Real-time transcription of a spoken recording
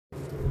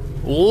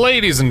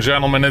Ladies and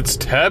gentlemen, it's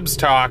Tebs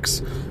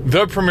Talks,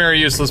 the premier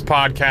useless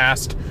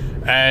podcast,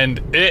 and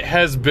it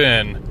has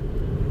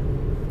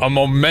been a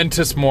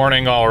momentous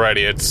morning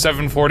already. It's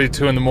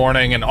 7:42 in the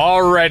morning, and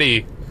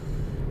already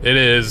it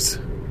is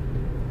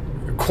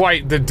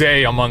quite the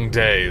day among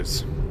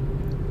days.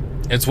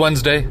 It's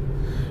Wednesday.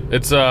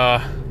 It's,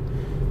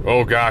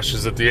 oh gosh,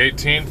 is it the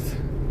 18th?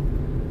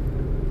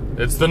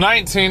 It's the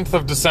 19th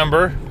of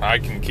December. I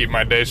can keep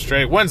my day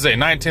straight. Wednesday,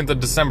 19th of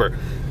December.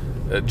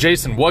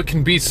 Jason, what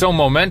can be so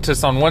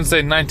momentous on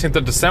Wednesday, 19th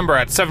of December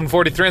at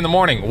 7:43 in the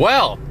morning?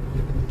 Well,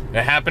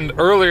 it happened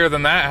earlier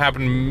than that. It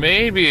happened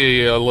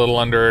maybe a little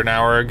under an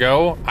hour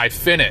ago. I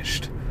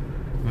finished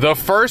the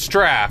first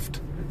draft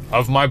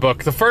of my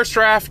book. The first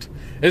draft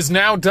is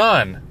now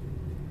done.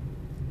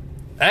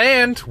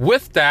 And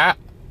with that,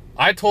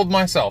 I told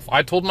myself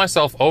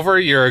over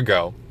a year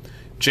ago,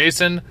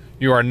 Jason,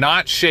 you are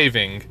not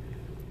shaving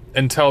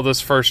until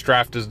this first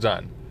draft is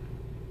done.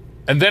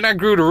 And then I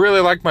grew to really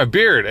like my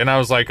beard, and I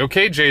was like,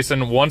 okay,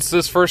 Jason, once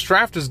this first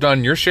draft is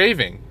done, you're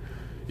shaving.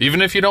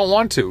 Even if you don't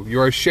want to. You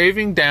are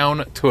shaving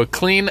down to a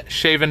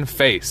clean-shaven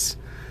face.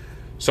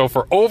 So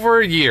for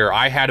over a year,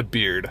 I had a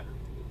beard.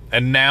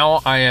 And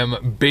now I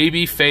am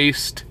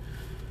baby-faced.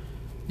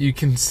 You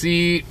can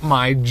see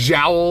my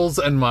jowls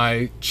and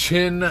my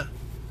chin.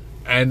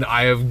 And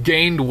I have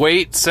gained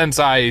weight since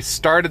I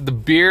started the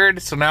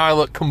beard, so now I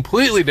look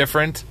completely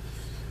different.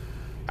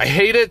 I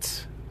hate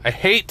it. I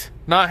hate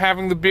not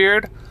having the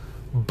beard,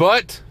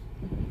 but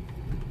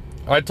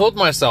I told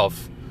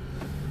myself,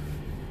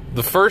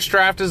 the first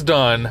draft is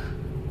done,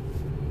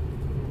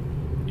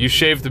 you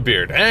shave the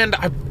beard. And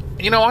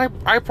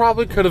I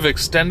probably could have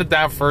extended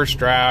that first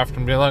draft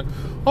and be like,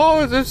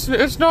 oh,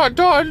 it's not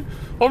done.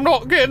 I'm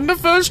not getting the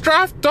first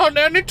draft done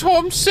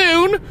anytime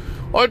soon.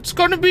 It's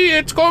gonna be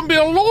a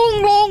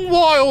long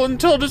while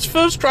until this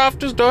first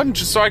draft is done,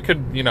 just so I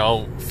could,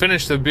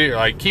 finish the beard,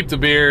 like keep the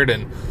beard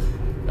and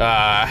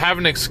have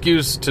an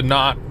excuse to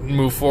not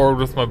move forward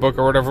with my book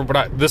or whatever.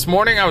 But this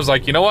morning I was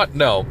like, you know what?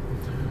 No.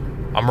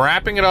 I'm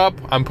wrapping it up.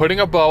 I'm putting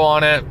a bow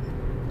on it.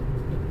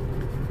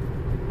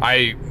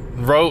 I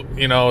wrote,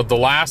 the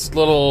last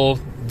little,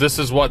 this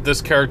is what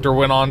this character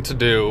went on to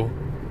do.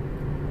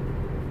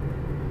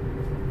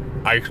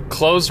 I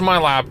closed my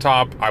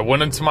laptop, I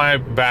went into my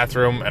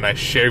bathroom, and I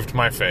shaved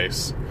my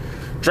face.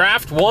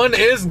 Draft 1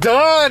 is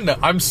done!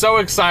 I'm so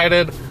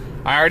excited.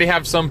 I already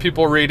have some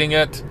people reading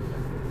it.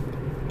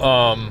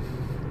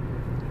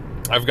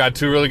 I've got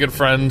two really good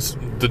friends,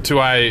 the two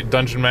I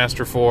Dungeon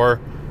Master for,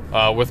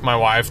 with my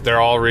wife.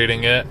 They're all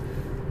reading it.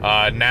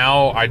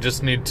 Now I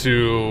just need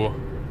to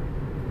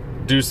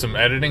do some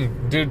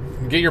editing.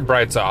 Dude, get your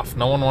brights off.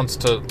 No one wants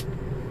to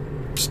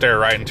stare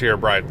right into your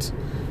brights.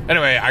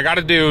 Anyway, I got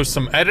to do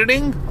some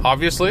editing,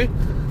 obviously,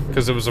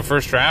 because it was the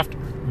first draft.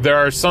 There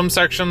are some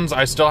sections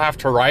I still have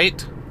to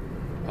write.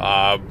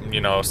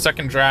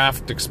 Second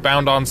draft,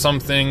 expound on some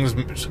things,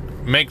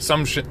 make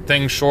some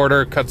things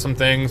shorter, cut some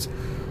things,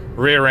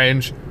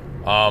 rearrange.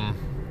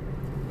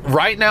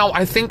 Right now,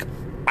 I think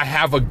I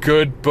have a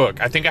good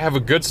book. I think I have a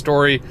good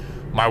story.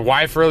 My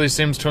wife really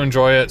seems to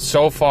enjoy it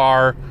so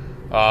far.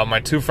 My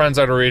two friends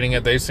that are reading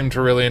it, they seem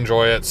to really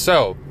enjoy it.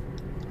 So,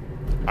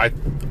 I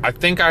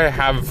think I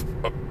have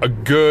a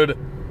good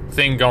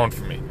thing going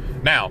for me.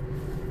 Now,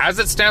 as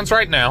it stands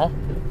right now,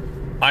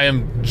 I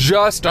am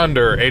just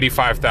under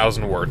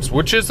 85,000 words,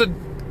 which is a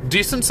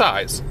decent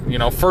size.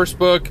 First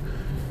book,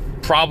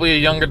 probably a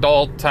young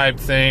adult type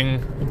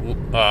thing,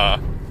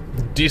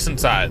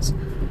 decent size.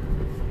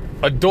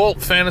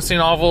 Adult fantasy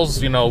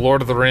novels,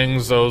 Lord of the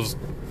Rings, those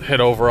hit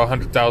over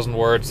 100,000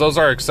 words. Those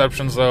are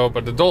exceptions, though,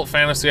 but adult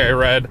fantasy I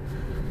read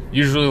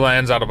usually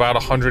lands at about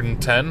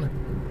 110.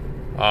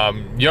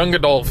 Young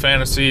adult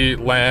fantasy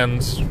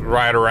lands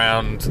right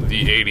around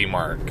the 80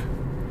 mark,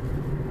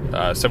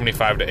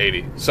 75 to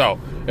 80. So,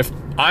 if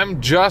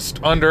I'm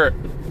just under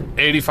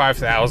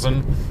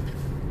 85,000,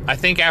 I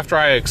think after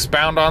I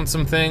expound on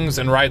some things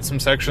and write some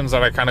sections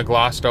that I kind of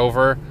glossed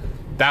over,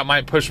 that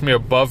might push me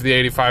above the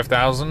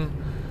 85,000.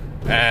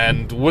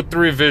 And with the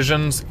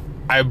revisions,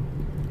 I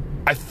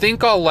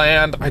think I'll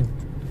land.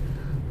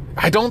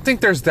 I don't think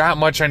there's that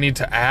much I need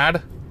to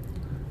add.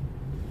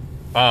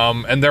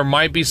 And there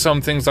might be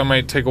some things I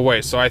might take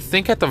away. So I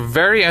think at the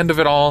very end of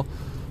it all,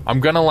 I'm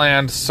going to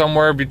land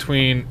somewhere in the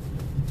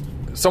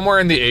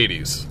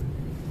 80s.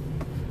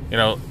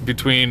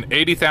 Between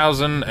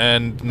 80,000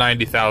 and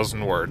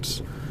 90,000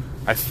 words.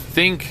 I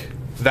think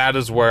that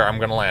is where I'm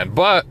going to land.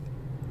 But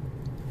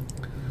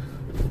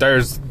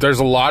there's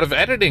a lot of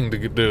editing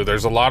to do.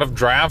 There's a lot of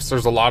drafts.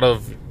 There's a lot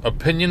of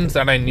opinions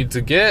that I need to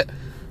get.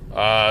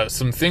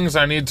 Some things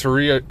I need to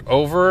read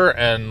over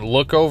and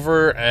look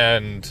over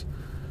and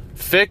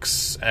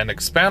fix and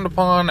expound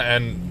upon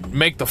and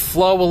make the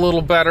flow a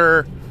little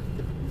better.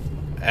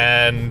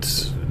 And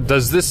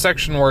does this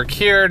section work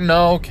here?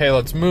 No. Okay,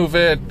 let's move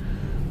it.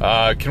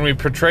 Can we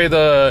portray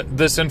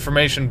this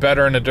information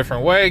better in a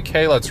different way?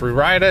 Okay, let's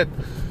rewrite it.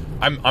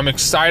 I'm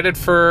excited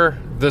for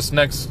this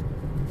next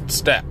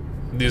step,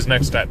 these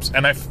next steps,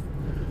 and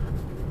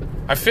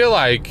I I feel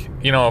like,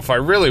 you know, if I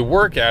really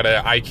work at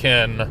it, I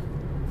can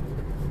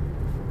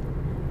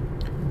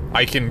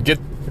get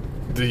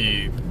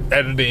the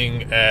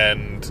editing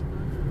and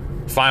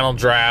final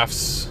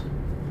drafts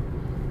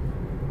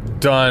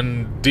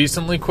done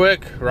decently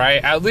quick,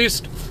 right? At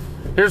least,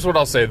 here's what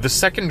I'll say. The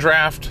second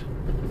draft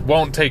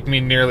won't take me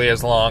nearly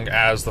as long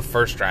as the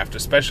first draft,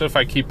 especially if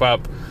I keep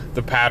up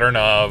the pattern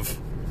of,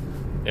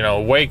 you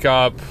know, wake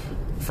up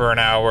for an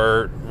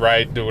hour,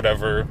 right, do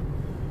whatever,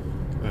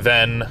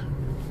 then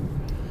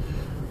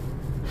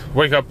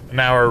wake up an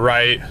hour,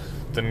 right,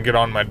 then get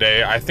on my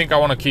day. I think I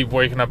want to keep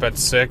waking up at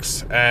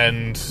 6,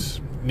 and,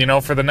 you know,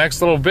 for the next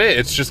little bit,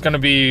 it's just going to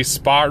be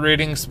spot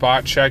reading,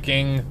 spot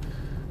checking.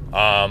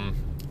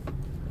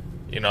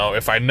 You know,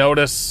 if I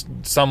notice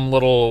some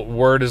little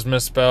word is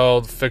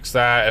misspelled, fix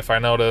that. If I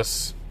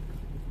notice,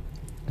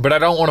 but I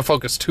don't want to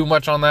focus too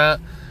much on that.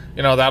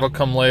 You know, that'll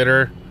come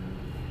later.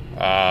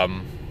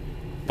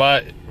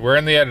 But we're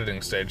in the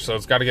editing stage, so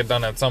it's got to get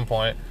done at some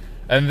point.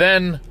 And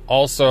then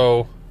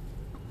also,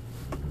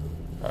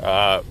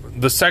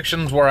 the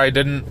sections where I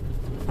didn't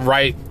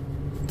write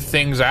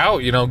things out,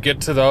 you know, get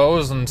to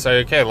those and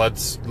say, okay,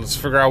 let's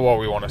figure out what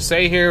we want to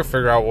say here,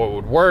 figure out what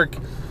would work.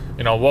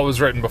 You know, what was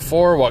written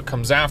before, what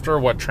comes after,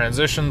 what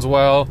transitions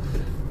well.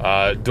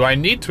 Do I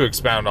need to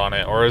expound on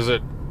it, or is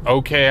it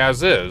okay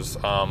as is?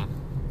 I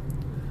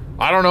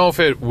don't know if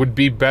it would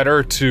be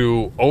better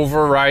to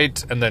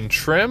overwrite and then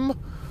trim,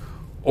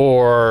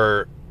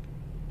 or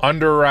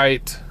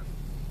underwrite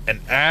and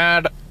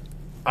add.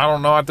 I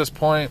don't know at this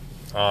point.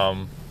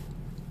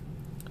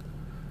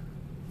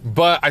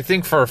 But I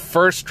think for a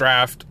first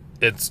draft,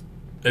 it's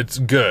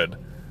good.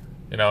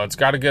 You know, it's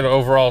got a good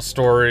overall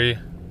story.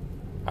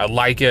 I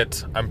like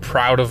it. I'm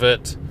proud of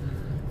it.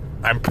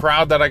 I'm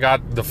proud that I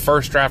got the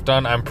first draft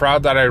done. I'm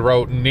proud that I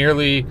wrote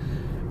nearly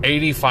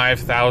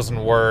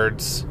 85,000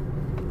 words.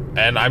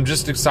 And I'm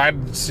just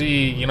excited to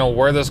see, you know,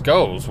 where this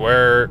goes,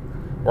 where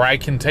I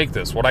can take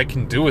this, what I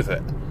can do with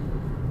it.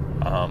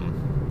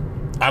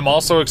 I'm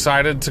also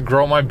excited to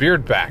grow my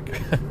beard back.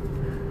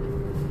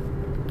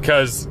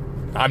 Because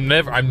I'm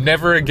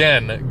never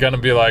again gonna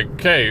be like,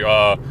 okay,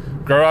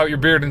 grow out your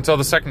beard until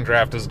the second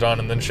draft is done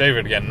and then shave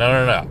it again.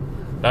 No.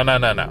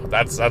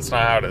 That's not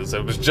how it is.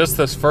 It was just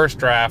this first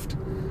draft,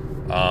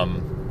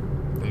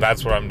 and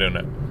that's what I'm doing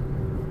it.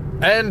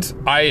 And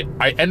I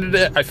ended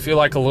it, I feel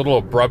like, a little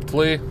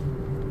abruptly.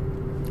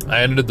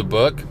 I ended the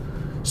book,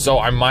 so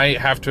I might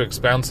have to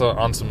expound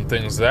on some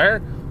things there.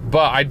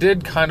 But I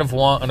did kind of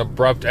want an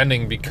abrupt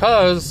ending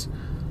because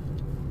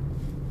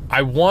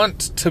I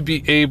want to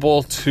be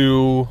able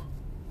to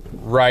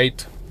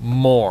write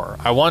more.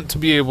 I want to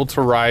be able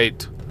to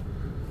write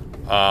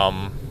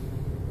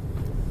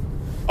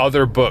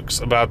other books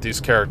about these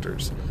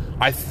characters.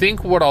 I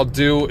think what I'll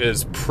do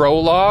is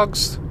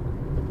prologues.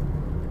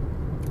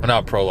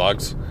 Not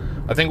prologues.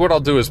 I think what I'll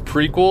do is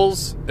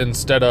prequels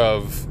instead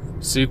of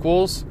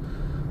sequels,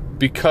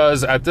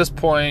 because at this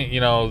point, you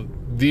know,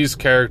 these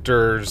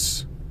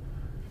characters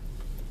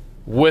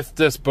with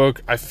this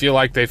book, I feel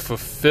like they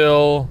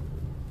fulfill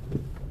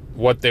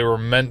what they were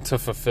meant to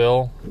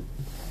fulfill.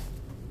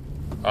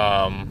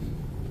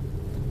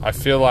 I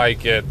feel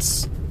like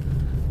it's,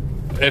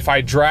 if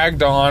I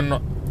dragged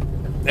on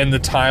in the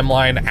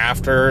timeline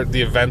after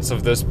the events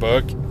of this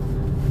book,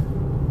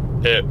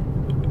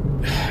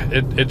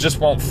 it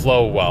just won't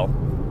flow well.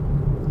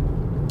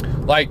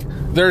 Like,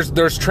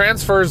 there's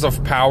transfers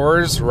of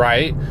powers,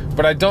 right?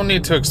 But I don't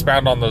need to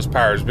expound on those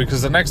powers,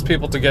 because the next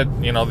people to get,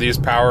 you know, these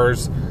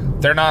powers,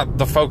 they're not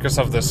the focus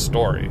of this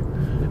story.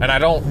 And I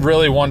don't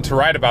really want to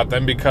write about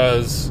them,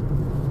 because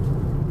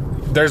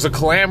there's a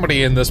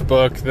calamity in this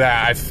book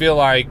that I feel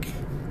like,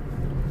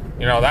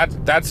 you know,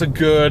 that's a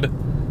good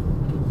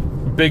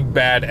big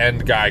bad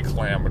end guy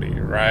calamity,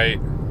 right?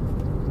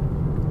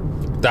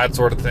 That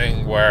sort of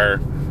thing where,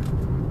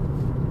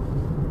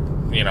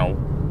 you know,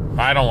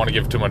 I don't want to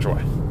give too much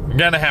away. I'm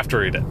gonna have to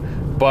read it.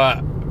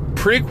 But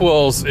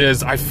prequels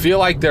is, I feel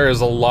like there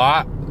is a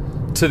lot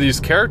to these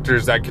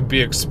characters that could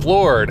be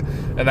explored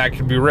and that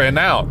could be written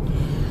out.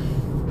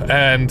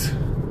 And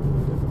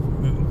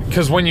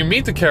because when you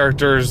meet the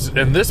characters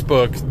in this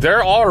book,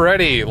 they're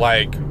already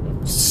like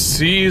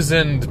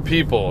seasoned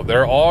people.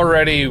 They're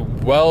already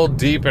well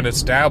deep and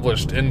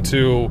established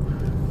into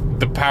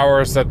the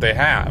powers that they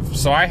have.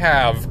 So I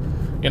have,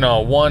 you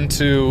know,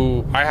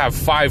 I have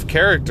 5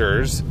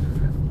 characters,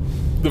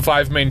 the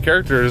 5 main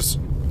characters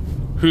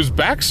whose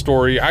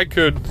backstory I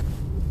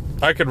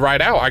could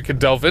write out, I could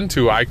delve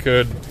into, I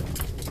could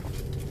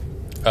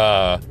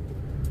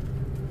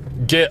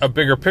get a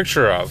bigger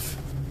picture of.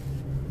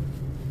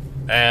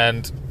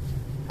 And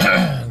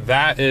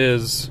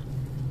that's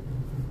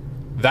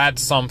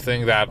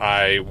something that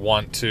I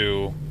want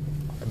to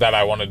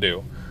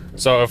do.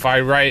 So if I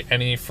write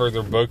any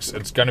further books,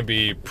 it's going to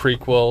be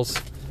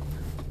prequels.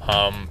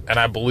 And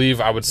I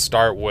believe I would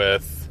start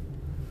with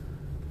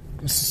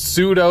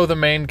Pseudo, the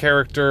main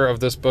character of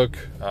this book.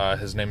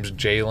 His name's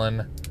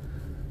Jalen.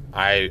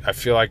 I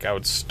feel like I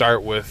would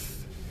start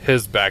with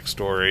his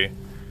backstory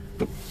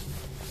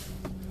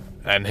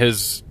and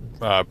his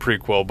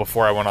prequel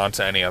before I went on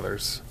to any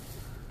others.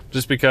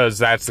 Just because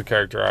that's the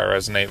character I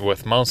resonate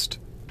with most.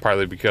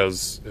 Partly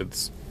because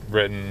it's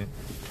written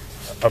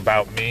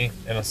about me,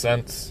 in a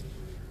sense.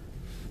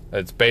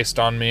 It's based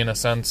on me, in a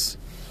sense.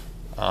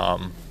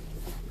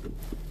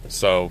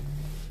 So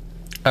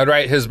I'd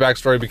write his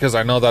backstory because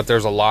I know that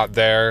there's a lot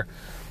there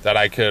that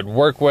I could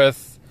work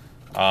with.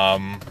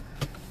 Other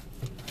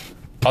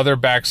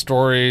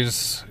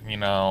backstories, you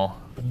know,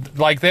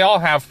 like they all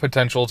have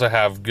potential to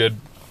have good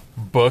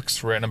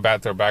books written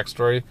about their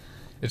backstory.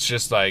 It's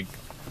just like,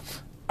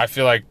 I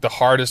feel like the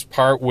hardest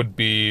part would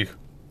be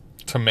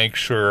to make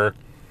sure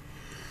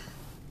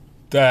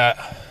that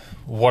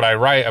what I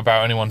write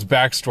about anyone's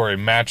backstory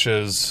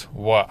matches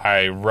what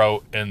I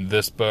wrote in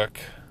this book.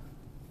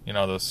 You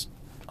know, this,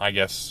 I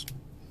guess,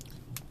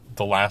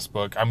 the last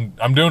book.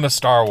 I'm doing a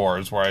Star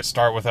Wars where I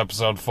start with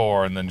episode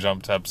 4 and then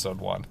jump to episode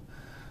 1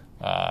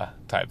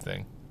 type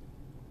thing.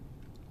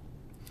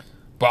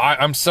 But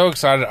I'm so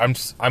excited.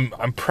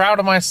 I'm proud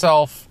of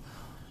myself.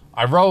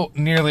 I wrote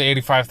nearly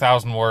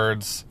 85,000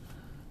 words.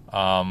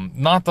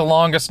 Not the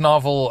longest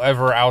novel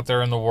ever out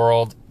there in the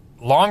world.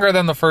 Longer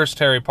than the first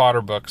Harry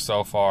Potter book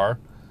so far.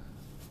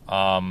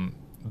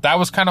 That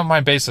was kind of my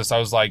basis. I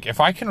was like, if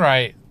I can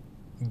write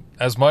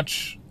as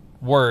much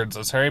words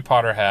as Harry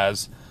Potter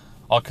has,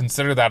 I'll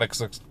consider that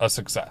a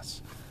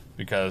success.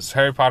 Because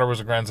Harry Potter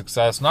was a grand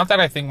success. Not that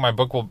I think my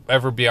book will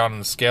ever be on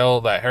the scale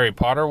that Harry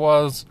Potter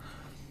was,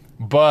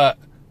 but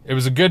it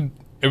was a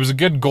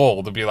good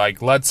goal to be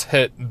like, let's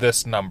hit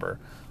this number.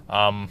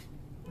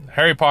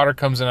 Harry Potter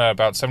comes in at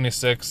about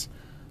 76.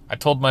 I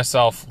told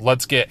myself,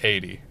 let's get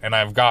 80. And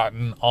I've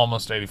gotten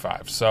almost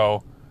 85.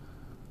 So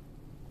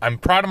I'm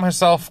proud of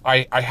myself.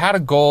 I had a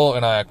goal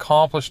and I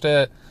accomplished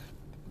it.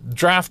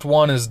 Draft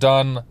 1 is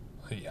done.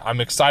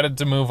 I'm excited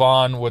to move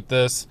on with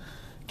this.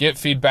 Get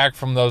feedback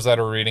from those that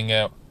are reading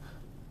it.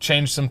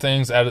 Change some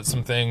things, edit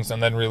some things,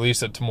 and then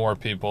release it to more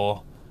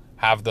people.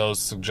 Have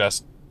those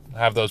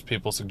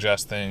people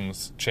suggest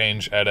things.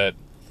 Change, edit.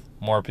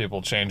 More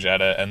people change,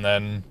 edit. And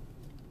then,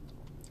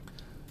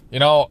 you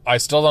know, I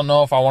still don't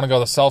know if I want to go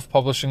the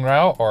self-publishing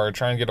route or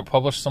try and get it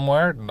published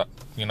somewhere.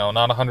 You know,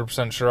 not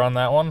 100% sure on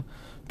that one.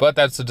 But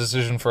that's a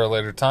decision for a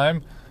later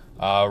time.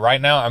 Right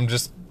now, I'm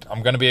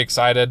going to be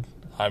excited.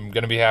 I'm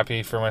going to be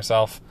happy for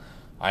myself.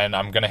 And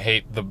I'm going to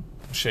hate the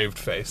shaved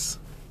face.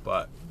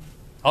 But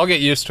I'll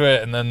get used to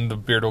it, and then the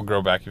beard will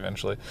grow back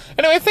eventually.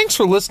 Anyway, thanks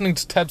for listening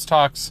to Teb's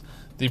Talks,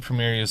 the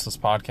Premier Useless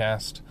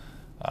Podcast.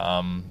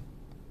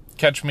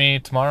 Catch me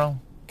tomorrow.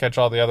 Catch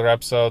all the other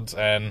episodes,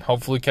 and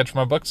hopefully catch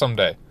my book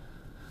someday.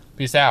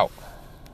 Peace out.